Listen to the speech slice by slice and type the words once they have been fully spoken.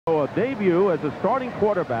A debut as a starting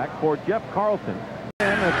quarterback for Jeff Carlson.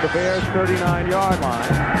 And at the Bears' 39-yard line.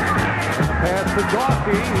 And the pass to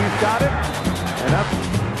Dorsey. He's got it. And that's...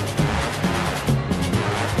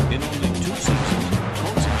 In only 2 seasons,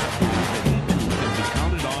 Carlson's proved that he too can be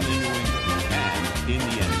counted on in New England and in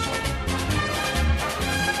the end zone.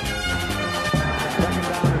 Second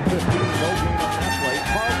down and 15. No gain on that play.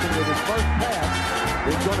 Carlson with his first pass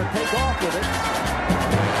is going to take off with it.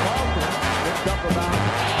 And Carlson picks up about...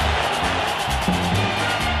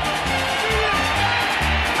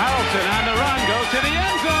 Carlson on the run, goes to the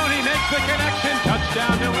end zone. He makes the connection.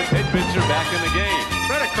 Touchdown New England. Pittsburgh back in the game.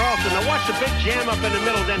 Carlson, now watch the big jam up in the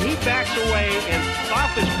middle. Then he backs away and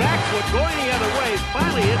off his back foot going the other way.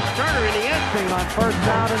 Finally hits Turner in the end. On first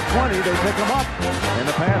down and 20, they pick him up. And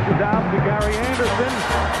the pass is out to Gary Anderson.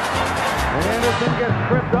 And Anderson gets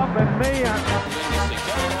tripped up and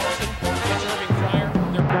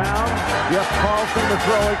down. Jeff Carlson to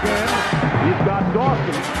throw again. He's got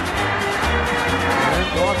Dawson. And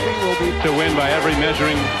Dawson will be to win by every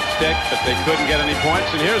measuring stick, but they couldn't get any points.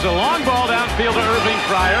 And here's a long ball downfield to Irving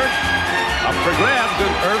Pryor. Up for grabs, and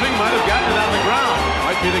Irving might have gotten it on the ground.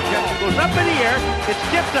 Might be the catch. Goes up in the air. It's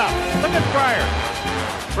tipped up. Look at Pryor.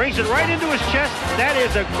 Brings it right into his chest. That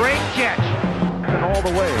is a great catch. And all the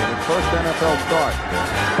way in his first NFL start.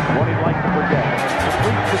 What he'd like to forget.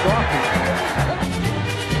 Completes to Dawson.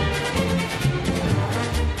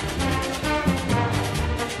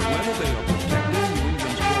 Whether they are protecting New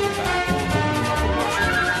England's quarterback or opening up a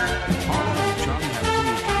rush, Harlow and Chung have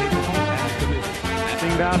proved capable and committed.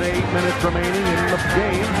 Down to 8 minutes remaining in the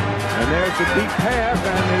game. And there's the deep pass,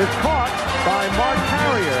 and it is caught by Mark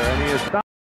Carrier. And he is stopped.